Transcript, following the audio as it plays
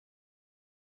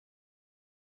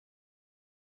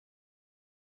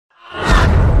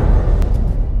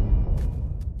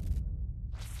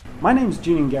My name's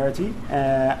Julian Garrity.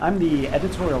 I'm the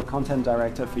editorial content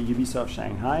director for Ubisoft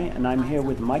Shanghai, and I'm here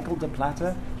with Michael De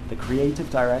Plata, the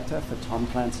creative director for Tom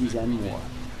Clancy's endwar.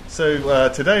 So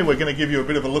today we're going to give you a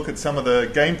bit of a look at some of the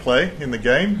gameplay in the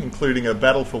game, including a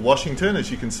battle for Washington,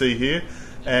 as you can see here,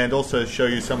 and also show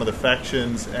you some of the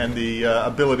factions and the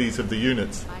abilities of the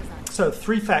units. So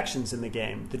 3 factions in the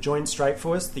game: the Joint Strike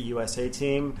Force, the USA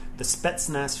team, the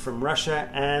Spetsnaz from Russia,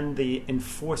 and the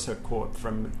Enforcer Corps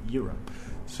from Europe.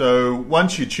 So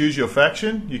once you choose your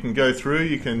faction, you can go through,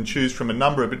 you can choose from a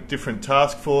number of different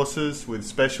task forces with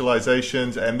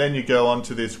specializations, and then you go on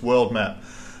to this world map.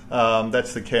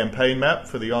 That's the campaign map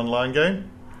for the online game.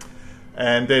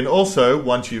 And then also,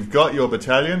 once you've got your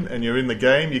battalion and you're in the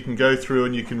game, you can go through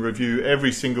and you can review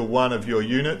every single one of your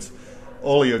units.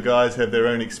 All of your guys have their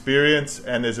own experience,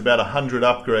 and there's about 100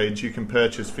 upgrades you can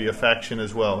purchase for your faction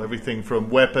as well. Everything from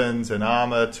weapons and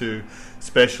armor to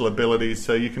special abilities,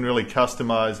 so you can really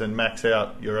customize and max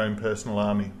out your own personal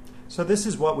army. So this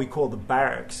is what we call the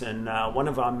barracks, and one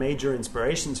of our major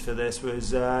inspirations for this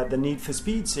was the Need for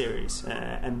Speed series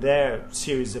and their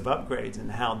series of upgrades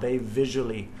and how they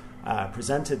visually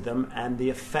presented them and the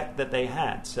effect that they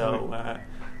had. So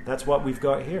that's what we've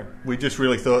got here. We just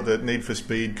really thought that Need for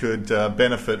Speed could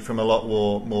benefit from a lot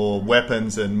more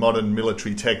weapons and modern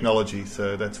military technology,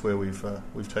 so that's where we've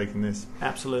taken this.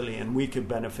 Absolutely, and we could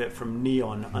benefit from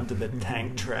neon under the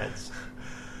tank treads.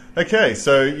 Okay,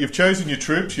 so you've chosen your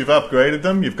troops, you've upgraded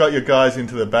them, you've got your guys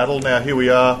into the battle. Now here we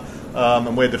are,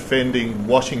 and we're defending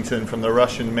Washington from the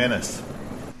Russian menace.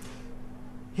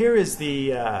 Here is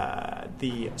the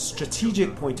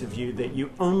strategic point of view that you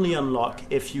only unlock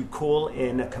if you call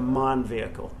in a command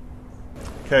vehicle.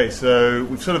 Okay, so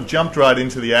we've sort of jumped right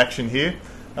into the action here.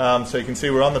 So you can see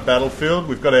we're on the battlefield.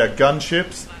 We've got our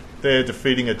gunships. They're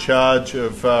defeating a charge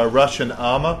of Russian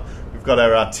armor. We've got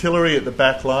our artillery at the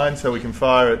back line, so we can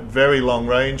fire at very long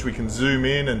range. We can zoom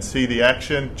in and see the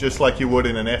action, just like you would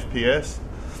in an FPS.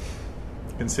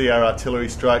 You can see our artillery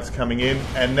strikes coming in,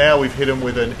 and now we've hit them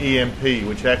with an EMP,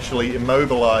 which actually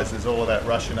immobilizes all of that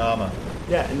Russian armor.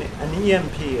 Yeah, and an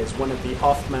EMP is one of the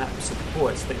off-map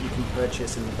supports that you can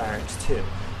purchase in the barracks too.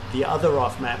 The other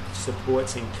off-map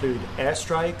supports include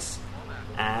airstrikes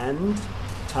and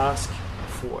task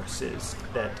forces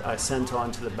that are sent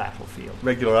onto the battlefield.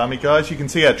 Regular army guys. You can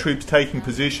see our troops taking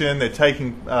position. They're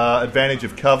taking advantage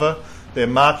of cover. They're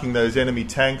marking those enemy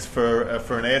tanks for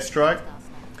an airstrike.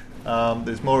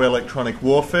 There's more electronic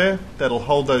warfare that'll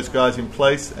hold those guys in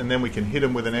place, and then we can hit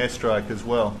them with an airstrike as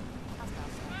well.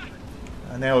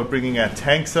 And now we're bringing our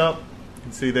tanks up. You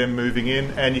can see them moving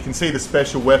in, and you can see the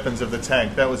special weapons of the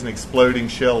tank. That was an exploding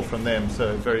shell from them,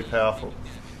 so very powerful.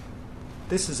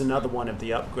 This is another one of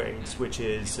the upgrades, which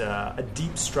is a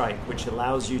deep strike, which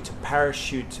allows you to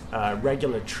parachute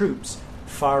regular troops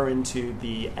far into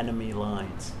the enemy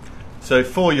lines. So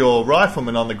for your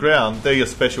riflemen on the ground, they're your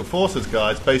special forces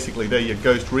guys. Basically, they're your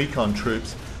ghost recon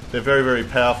troops. They're very, very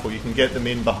powerful. You can get them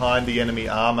in behind the enemy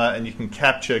armor, and you can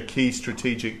capture key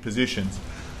strategic positions.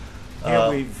 Here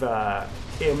we've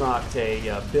earmarked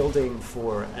a building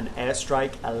for an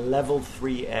airstrike, a level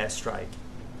 3 airstrike.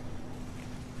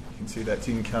 You can see that's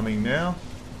incoming now.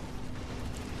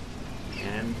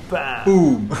 And bam!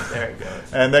 Boom! There it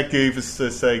goes. And that gave us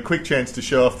a quick chance to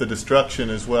show off the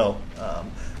destruction as well.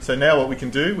 So now what we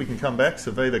can do, we can come back,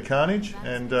 survey the carnage,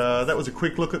 and that was a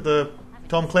quick look at the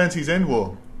Tom Clancy's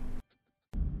endwar.